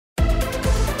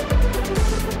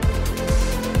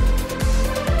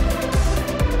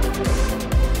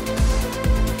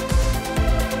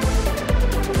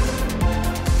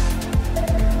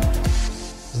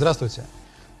Здравствуйте!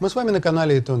 Мы с вами на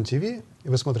канале Итон-ТВ, и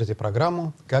вы смотрите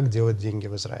программу «Как делать деньги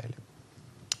в Израиле».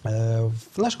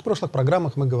 В наших прошлых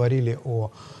программах мы говорили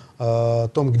о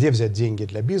том, где взять деньги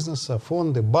для бизнеса,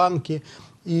 фонды, банки.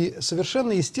 И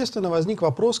совершенно естественно возник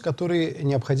вопрос, который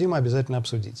необходимо обязательно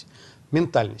обсудить.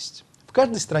 Ментальность. В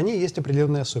каждой стране есть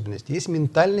определенные особенности. Есть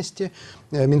ментальность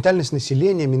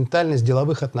населения, ментальность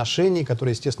деловых отношений,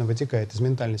 которая, естественно, вытекает из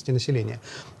ментальности населения.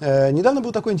 Недавно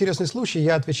был такой интересный случай.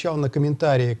 Я отвечал на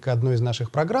комментарии к одной из наших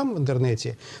программ в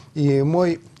интернете, и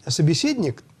мой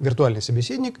собеседник, виртуальный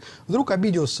собеседник, вдруг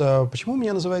обиделся: почему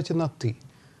меня называете на «ты».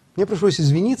 Мне пришлось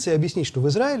извиниться и объяснить, что в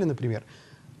Израиле, например,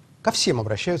 ко всем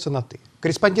обращаются на «ты».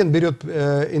 Корреспондент берет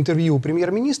интервью у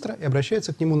премьер-министра и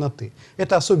обращается к нему на «ты».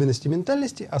 Это особенности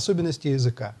ментальности, особенности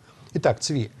языка. Итак,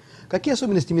 Цви, какие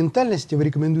особенности ментальности вы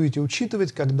рекомендуете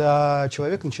учитывать, когда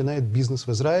человек начинает бизнес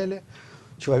в Израиле,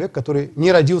 человек, который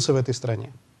не родился в этой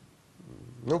стране?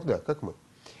 Ну да, как мы.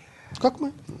 Как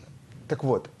мы? Так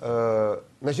вот,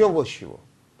 начнем вот с чего.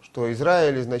 Что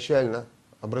Израиль изначально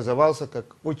образовался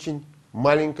как очень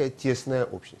маленькая, тесная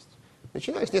общность.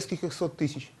 Начиная с нескольких сот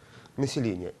тысяч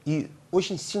населения. И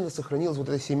очень сильно сохранилась вот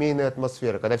эта семейная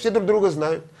атмосфера, когда все друг друга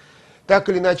знают, так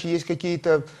или иначе есть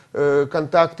какие-то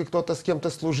контакты, кто-то с кем-то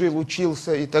служил,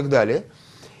 учился и так далее.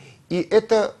 И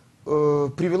это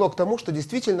привело к тому, что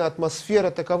действительно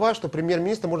атмосфера такова, что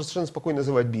премьер-министр можно совершенно спокойно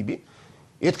называть Биби.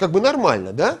 И это как бы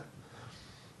нормально, да?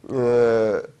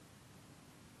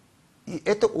 И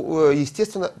это,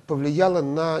 естественно, повлияло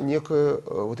на некую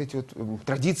вот эти вот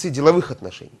традиции деловых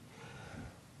отношений.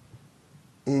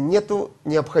 Нету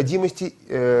необходимости,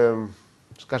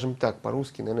 скажем так,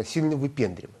 по-русски, наверное, сильно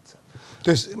выпендриваться.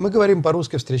 То есть мы говорим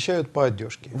по-русски, встречают по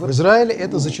одежке. Вот в Израиле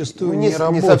это зачастую не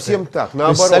работает. Не совсем так,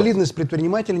 наоборот. То есть солидность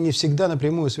предпринимателя не всегда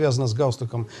напрямую связана с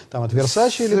галстуком там, от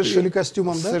Versace или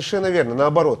костюмом, да? Совершенно верно,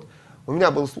 наоборот. У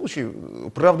меня был случай,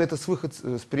 правда, это с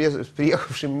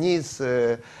приехавшим не из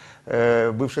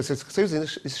бывшего Советского Союза,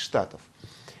 а из Штатов.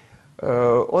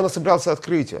 Он собирался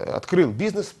открыл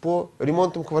бизнес по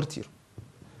ремонтам квартир.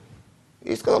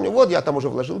 И сказал мне: вот я там уже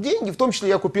вложил деньги, в том числе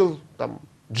я купил там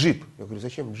джип. Я говорю: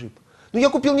 зачем джип? Ну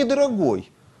я купил недорогой.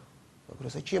 Я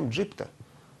говорю: зачем джип-то?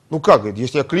 Ну как, говорит,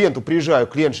 если я к клиенту приезжаю,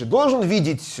 клиент же должен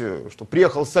видеть, что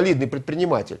приехал солидный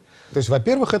предприниматель. То есть,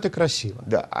 во-первых, это красиво.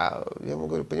 Да, а я ему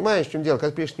говорю: понимаешь, в чем дело,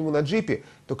 когда приедешь к нему на джипе,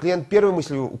 то клиент, первой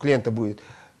мыслью у клиента будет: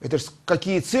 это же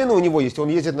какие цены у него есть, он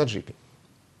ездит на джипе.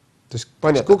 То есть,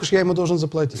 понятно. Сколько же я ему должен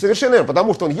заплатить? Совершенно верно,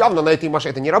 потому что он явно на этой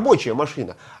машине, это не рабочая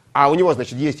машина, а у него,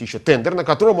 значит, есть еще тендер, на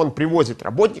котором он привозит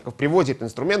работников, привозит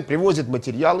инструмент, привозит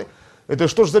материалы. Это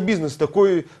что ж за бизнес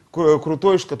такой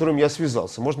крутой, с которым я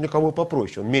связался? Может, мне кого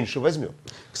попроще, он меньше возьмет.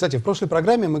 Кстати, в прошлой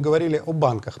программе мы говорили о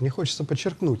банках. Мне хочется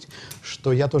подчеркнуть,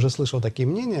 что я тоже слышал такие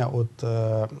мнения от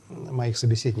моих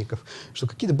собеседников, что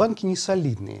какие-то банки не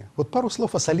солидные. Вот пару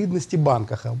слов о солидности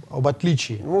банках, об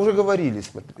отличии. Мы уже говорили.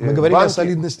 Мы говорили о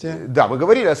солидности. Да, мы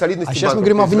говорили о солидности банков. А сейчас мы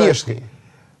говорим о внешней.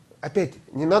 Опять,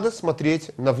 не надо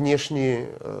смотреть на внешние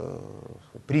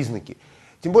признаки.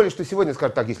 Тем более, что сегодня,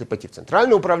 скажем так, если пойти в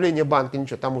центральное управление банка,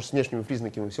 ничего, там уж с внешними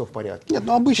признаками все в порядке. Нет,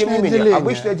 но обычное отделение. отделение.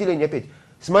 Обычное отделение, опять,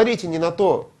 смотрите не на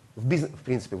то, в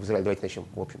принципе, в Израиле, давайте начнем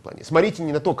в общем плане, смотрите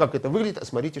не на то, как это выглядит, а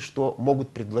смотрите, что могут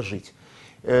предложить.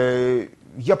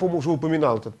 Я, по-моему, уже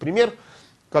упоминал этот пример,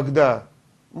 когда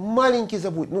маленький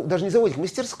заводик, ну, даже не заводик,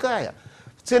 мастерская,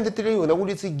 в центре Тель-Авива, на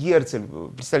улице Герцель,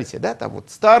 представляете, да, там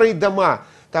вот старые дома,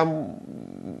 там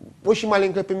очень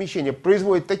маленькое помещение,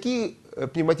 производят такие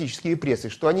пневматические прессы,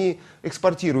 что они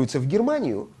экспортируются в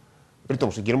Германию, при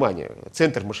том, что Германия —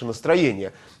 центр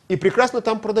машиностроения, и прекрасно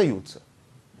там продаются.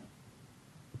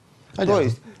 То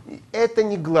есть это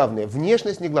не главное,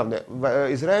 внешность не главное.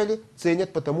 В Израиле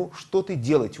ценят потому, что ты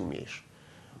делать умеешь.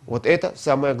 Вот это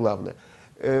самое главное.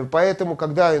 Поэтому,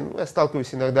 когда я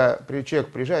сталкиваюсь иногда,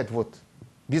 человек приезжает, вот,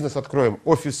 бизнес откроем,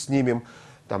 офис снимем,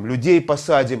 там, людей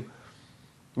посадим,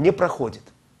 не проходит.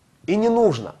 И не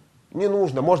нужно. Не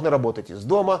нужно, можно работать из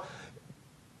дома.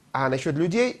 А насчет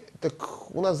людей, так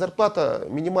у нас зарплата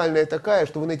минимальная такая,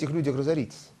 что вы на этих людях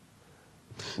разоритесь.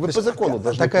 Вы по закону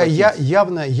должны такая платить.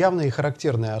 явная и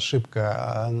характерная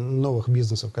ошибка новых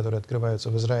бизнесов, которые открываются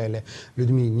в Израиле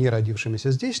людьми, не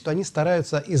родившимися здесь, что они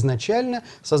стараются изначально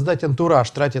создать антураж,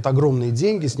 тратят огромные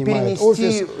деньги, снимают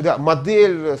офис. Да,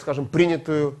 модель, скажем,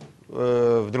 принятую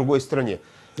в другой стране,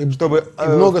 чтобы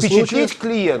впечатлить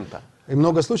клиента. И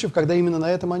много случаев, когда именно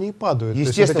на этом они и падают.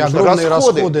 Естественно, то есть, огромные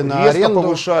расходы на резко аренду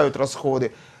повышают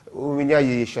расходы. У меня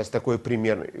есть сейчас такой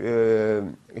пример.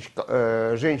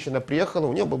 Женщина приехала,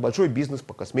 у нее был большой бизнес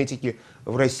по косметике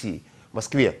в России, в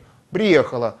Москве.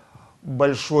 Приехала,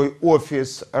 большой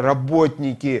офис,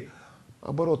 работники,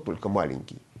 оборот только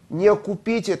маленький. Не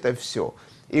окупить это все.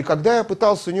 И когда я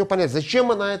пытался у нее понять, зачем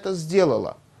она это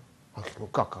сделала, ну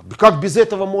как без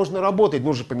этого можно работать?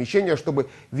 Нужно помещение, чтобы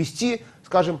вести,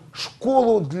 скажем,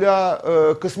 школу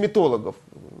для косметологов.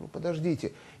 Ну,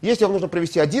 подождите, если вам нужно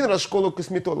провести один раз школу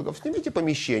косметологов, снимите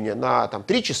помещение на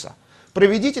 3 часа,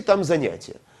 проведите там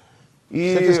занятия.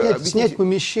 И кстати, снять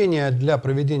помещение для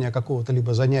проведения какого-то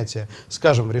либо занятия,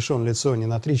 скажем, в решен лицо не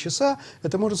на 3 часа,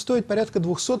 это может стоить порядка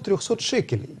 200-300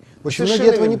 шекелей. Очень многие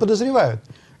этого не подозревают.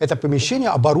 Это помещение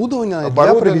оборудованное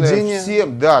для проведения...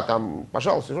 всем, да, там,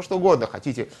 пожалуйста, все что угодно.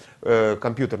 Хотите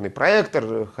компьютерный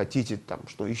проектор, хотите там,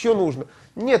 что еще нужно.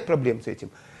 Нет проблем с этим.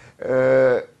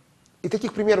 И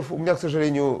таких примеров у меня, к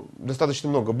сожалению, достаточно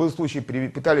много. Был случай,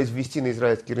 пытались ввести на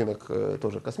израильский рынок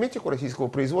тоже косметику российского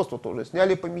производства, тоже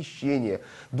сняли помещение,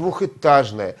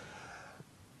 двухэтажное.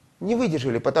 Не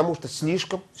выдержали, потому что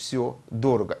слишком все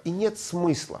дорого. И нет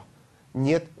смысла.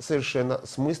 Нет совершенно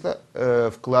смысла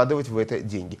вкладывать в это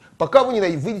деньги. Пока вы не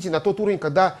выйдете на тот уровень,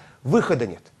 когда выхода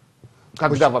нет.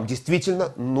 Когда вам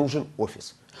действительно нужен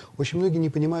офис. Очень многие не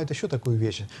понимают еще такую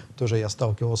вещь, тоже я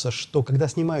сталкивался, что когда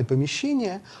снимают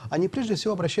помещение, они прежде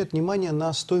всего обращают внимание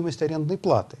на стоимость арендной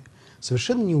платы,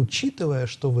 совершенно не учитывая,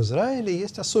 что в Израиле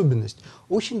есть особенность.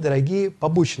 Очень дорогие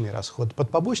побочные расходы. Под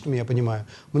побочными, я понимаю,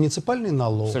 муниципальный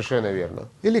налог. Совершенно верно.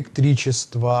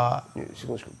 Электричество.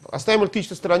 Секундочку. Оставим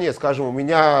электричество в стороне. Скажем, у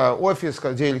меня офис,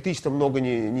 где электричество много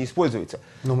не используется.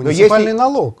 Но муниципальный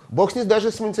налог. Бог с ним даже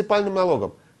с муниципальным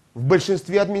налогом. В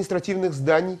большинстве административных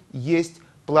зданий есть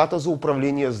плата за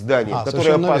управление зданием,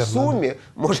 которая по сумме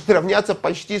может равняться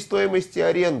почти стоимости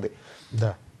аренды.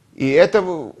 Да. И это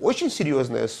очень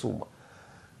серьезная сумма.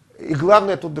 И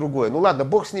главное тут другое. Ну ладно,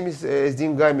 бог с ними, с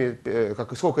деньгами,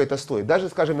 сколько это стоит. Даже,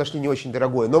 скажем, нашли не очень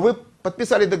дорогое. Но вы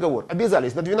подписали договор,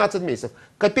 обязались на 12 месяцев.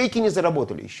 Копейки не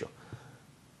заработали еще.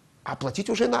 А платить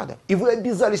уже надо. И вы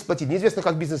обязались платить. Неизвестно,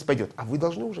 как бизнес пойдет. А вы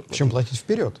должны уже платить. Причем платить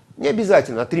вперед. Не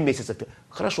обязательно, на 3 месяца вперед.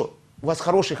 Хорошо, у вас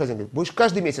хороший хозяин. Говорит, будешь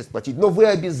каждый месяц платить, но вы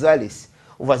обязались.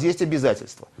 У вас есть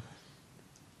обязательства.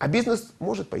 А бизнес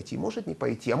может пойти, может не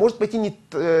пойти. А может пойти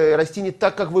расти не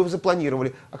так, как вы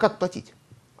запланировали. А как платить?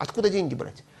 Откуда деньги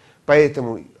брать?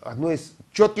 Поэтому одно из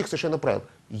четких совершенно правил.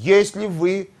 Если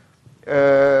вы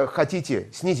хотите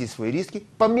снизить свои риски,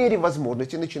 по мере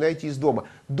возможности начинайте из дома.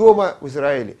 Дома в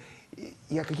Израиле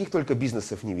я каких только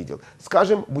бизнесов не видел.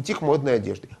 Скажем, бутик модной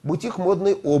одежды, бутик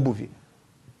модной обуви.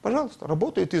 Пожалуйста,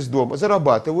 работают из дома,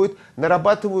 зарабатывают,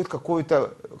 нарабатывают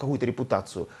какую-то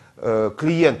репутацию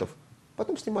клиентов.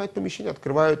 Потом снимают помещение,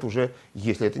 открывают уже,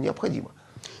 если это необходимо.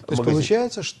 То есть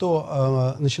получается,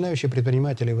 что начинающие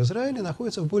предприниматели в Израиле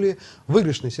находятся в более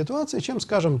выигрышной ситуации, чем,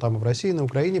 скажем, там в России, на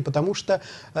Украине, потому что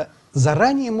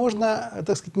заранее можно,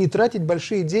 так сказать, не тратить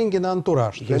большие деньги на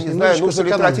антураж. Я не знаю, нужно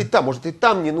ли тратить там, может и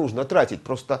там не нужно тратить,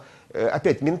 просто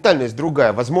опять ментальность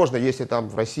другая. Возможно, если там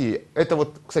в России, это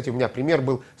вот, кстати, у меня пример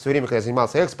был, в свое время, когда я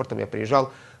занимался экспортом, я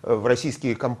приезжал в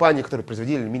российские компании, которые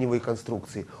производили алюминиевые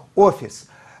конструкции. Офис,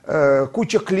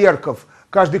 куча клерков.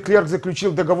 Каждый клерк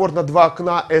заключил договор на 2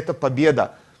 окна, это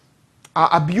победа. А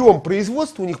объем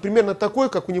производства у них примерно такой,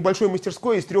 как у небольшой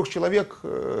мастерской из 3 человек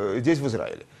здесь в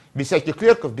Израиле. Без всяких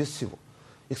клерков, без всего.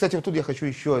 И, кстати, вот тут я хочу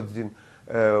еще один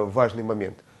важный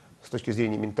момент с точки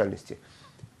зрения ментальности.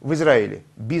 В Израиле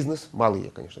бизнес, малый я,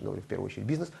 конечно, говорю в первую очередь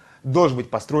бизнес, должен быть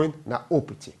построен на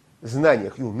опыте,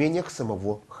 знаниях и умениях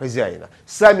самого хозяина.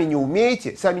 Сами не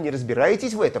умеете, сами не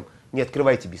разбираетесь в этом, не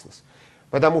открывайте бизнес.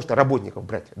 Потому что работников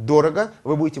брать дорого,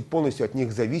 вы будете полностью от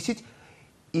них зависеть,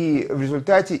 и в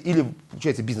результате, или,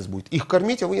 получается, бизнес будет их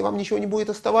кормить, а вам ничего не будет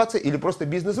оставаться, или просто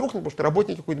бизнес рухнет, потому что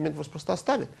работники в какой-то момент вас просто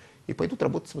оставят и пойдут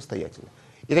работать самостоятельно.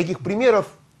 И таких примеров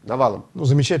навалом. Ну,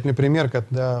 замечательный пример,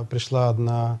 когда пришла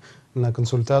одна на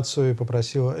консультацию и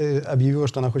попросила, объявила,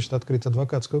 что она хочет открыть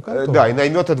адвокатскую контору. Да, и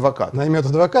наймет адвоката. Наймет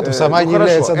адвоката, сама не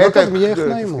является адвокатом, я их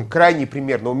найму. Крайний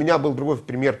пример. Но у меня был другой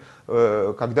пример,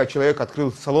 когда человек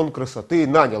открыл салон красоты,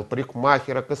 нанял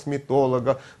парикмахера,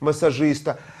 косметолога,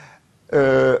 массажиста.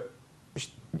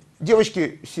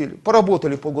 Девочки сели,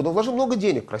 поработали полгода, вложили много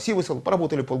денег, красивый салон,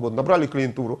 поработали полгода, набрали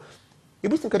клиентуру. И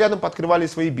быстренько рядом пооткрывали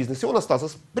свои бизнесы. И он остался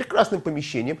с прекрасным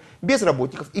помещением, без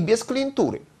работников и без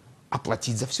клиентуры. А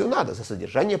платить за все надо, за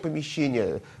содержание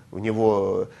помещения. У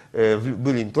него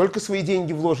были не только свои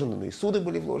деньги вложены, но и ссуды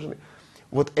были вложены.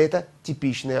 Вот это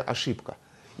типичная ошибка.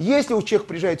 Если у человека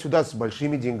приезжает сюда с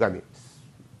большими деньгами,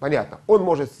 понятно, он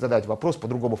может задать вопрос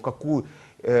по-другому, в какую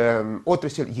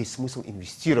отрасль есть смысл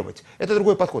инвестировать. Это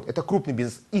другой подход, это крупный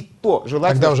бизнес. И то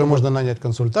желательно... Тогда уже можно нанять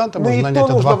консультанта, можно нанять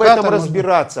адвоката. нужно в этом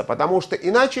разбираться, потому что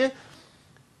иначе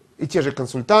и те же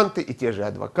консультанты, и те же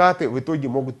адвокаты в итоге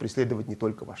могут преследовать не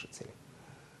только ваши цели.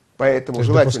 Поэтому То есть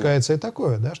желательно... допускается и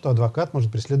такое, да, что адвокат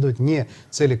может преследовать не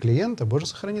цели клиента, боже,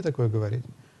 сохрани такое говорить.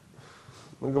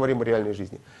 Мы говорим о реальной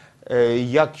жизни.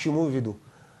 Я к чему веду?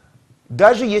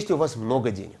 Даже если у вас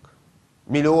много денег,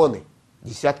 миллионы,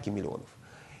 десятки миллионов,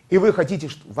 и вы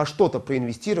хотите во что-то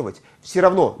проинвестировать, все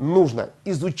равно нужно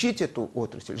изучить эту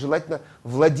отрасль, желательно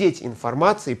владеть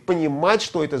информацией, понимать,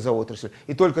 что это за отрасль,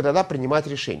 и только тогда принимать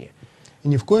решение. И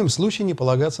ни в коем случае не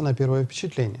полагаться на первое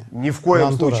впечатление. Ни в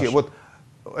коем случае. Вот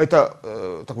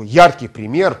это такой яркий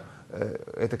пример,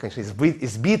 это, конечно,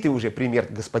 избитый уже пример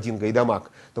господин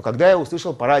Гайдамак, но когда я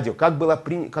услышал по радио, как было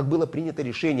принято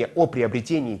решение о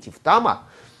приобретении Тифтама,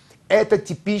 это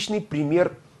типичный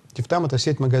пример. Тифтам — это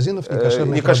сеть магазинов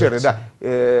некошерной некошерной, да,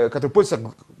 который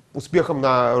пользуется успехом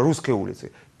на русской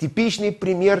улице. Типичный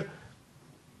пример,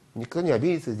 никто не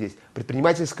обидится здесь,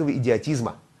 предпринимательского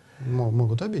идиотизма.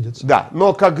 Могут обидеться. Да,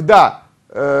 но когда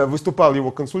выступал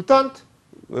его консультант,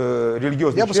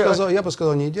 религиозный человек... Я бы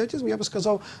сказал не идиотизм, я бы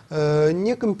сказал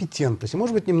некомпетентность, и,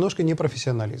 может быть, немножко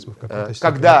непрофессионализм.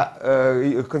 Когда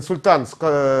консультант,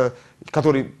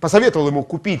 который посоветовал ему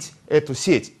купить эту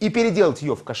сеть и переделать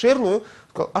ее в кошерную,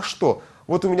 сказал: а что,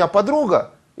 вот у меня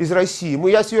подруга из России,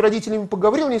 я с ее родителями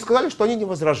поговорил, они сказали, что они не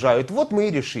возражают, вот мы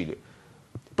и решили.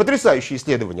 Потрясающее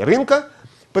исследование рынка,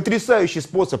 потрясающий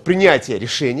способ принятия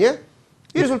решения,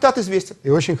 и результат известен. И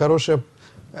очень хорошая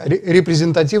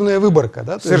репрезентативная выборка,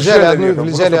 да? Совершенно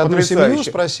взяли одну семью,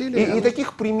 спросили. И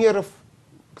таких примеров,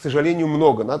 к сожалению,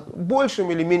 много. На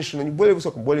большем или меньшем, на более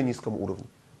высоком, более низком уровне.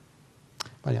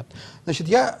 Понятно. Значит,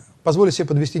 я позволю себе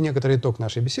подвести некоторый итог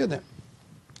нашей беседы.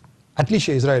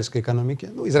 Отличие израильской экономики,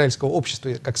 израильского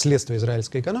общества как следствие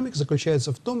израильской экономики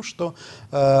заключается в том, что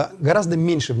гораздо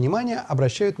меньше внимания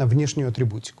обращают на внешнюю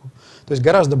атрибутику. То есть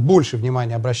гораздо больше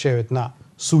внимания обращают на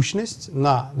сущность,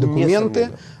 на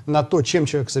документы, на то, чем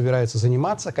человек собирается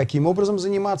заниматься, каким образом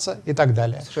заниматься и так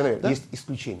далее. Совершенно верно. Да? Есть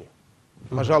исключения.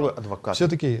 Пожалуй, адвокаты.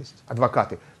 Все-таки есть.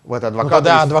 Адвокаты. Вот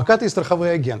адвокаты и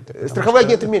страховые агенты. Страховые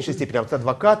агенты в меньшей степени, а вот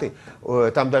адвокаты,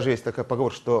 там даже есть такая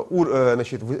поговорка, что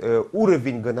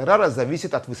уровень гонорара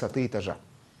зависит от высоты этажа.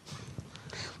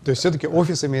 То есть все-таки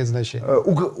офис имеет значение.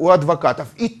 У адвокатов.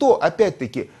 И то,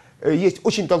 опять-таки, есть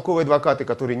очень толковые адвокаты,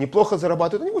 которые неплохо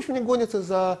зарабатывают, они, в общем, не гонятся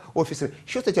за офисами.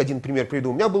 Еще, кстати, один пример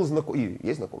приведу. У меня был знакомый,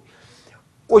 есть знакомый,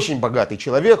 очень богатый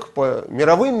человек, по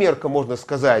мировым меркам, можно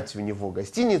сказать, у него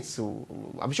гостиницу,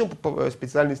 а причем по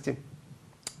специальности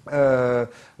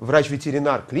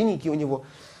врач-ветеринар, клиники у него.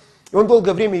 И он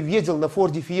долгое время ездил на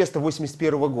Форде Фиеста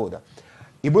 81 года.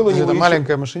 И был у него это еще...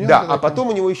 маленькая машина? Да, а потом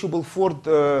у него еще был Форд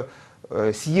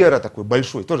Сьерра такой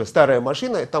большой, тоже старая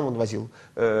машина, там он возил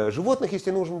животных,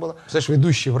 если нужно было. Знаешь,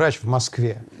 ведущий врач в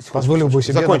Москве позволил бы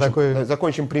себе на такой...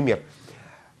 Закончим пример.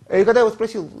 И когда я его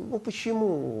спросил,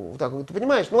 почему так, ты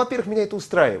понимаешь, во-первых, меня это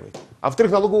устраивает, а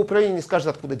во-вторых, налоговое управление не скажет,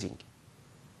 откуда деньги,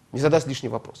 не задаст лишний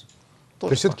вопрос. То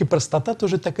есть все-таки простота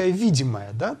тоже такая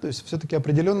видимая, да? То есть все-таки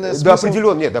определенная смысл...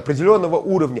 До определенного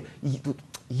уровня.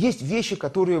 Есть вещи,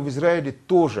 которые в Израиле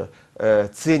тоже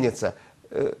ценятся,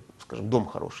 скажем, дом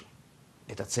хороший.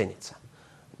 Это ценится.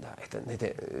 Да, это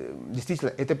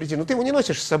действительно, это престижно. Ты его не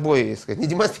носишь с собой, не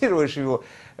демонстрируешь его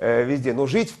везде, но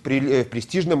жить в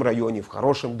престижном районе, в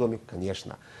хорошем доме,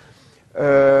 конечно.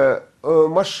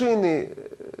 Машины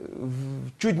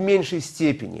в чуть меньшей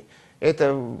степени,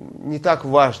 это не так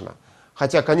важно.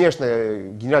 Хотя, конечно,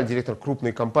 генеральный директор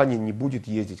крупной компании не будет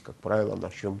ездить, как правило, на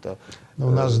чем-то. Но у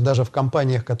нас даже в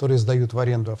компаниях, которые сдают в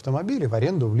аренду автомобили, в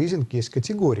аренду, в лизинг есть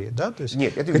категории, да? То есть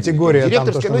нет, это категория там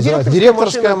то, что называется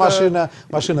директорская машина,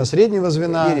 машина среднего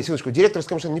звена. Не, секундочку,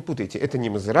 директорская машина, не путайте. Это не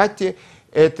Мазерати,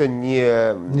 это не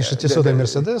 600-й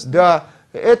Мерседес. Да,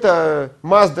 это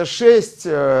Mazda 6,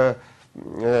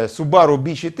 Subaru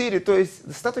B4, то есть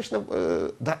достаточно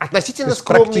относительно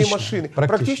скромные машины,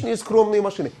 практичные скромные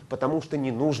машины, потому что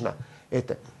не нужно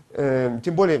это.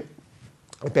 Тем более,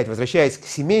 опять возвращаясь к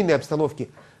семейной обстановке,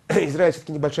 Израиль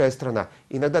все-таки небольшая страна.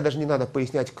 Иногда даже не надо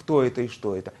пояснять, кто это и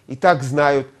что это. И так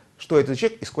знают, что это за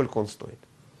человек и сколько он стоит.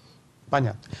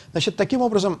 Понятно. Значит, таким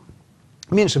образом,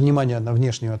 меньше внимания на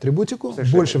внешнюю атрибутику,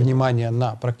 больше внимания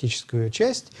на практическую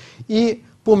часть. И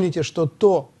помните, что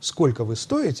то, сколько вы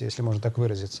стоите, если можно так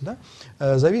выразиться,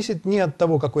 да, зависит не от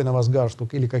того, какой на вас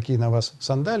галстук или какие на вас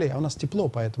сандалии, а у нас тепло,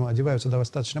 поэтому одеваются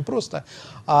достаточно просто.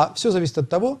 А все зависит от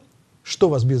того, что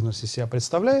у вас бизнес из себя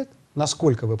представляет,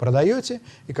 насколько вы продаете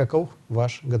и каков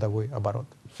ваш годовой оборот.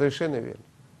 Совершенно верно.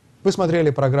 Вы смотрели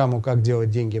программу «Как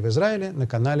делать деньги в Израиле» на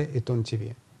канале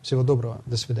Итон-ТВ. Всего доброго,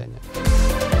 до свидания.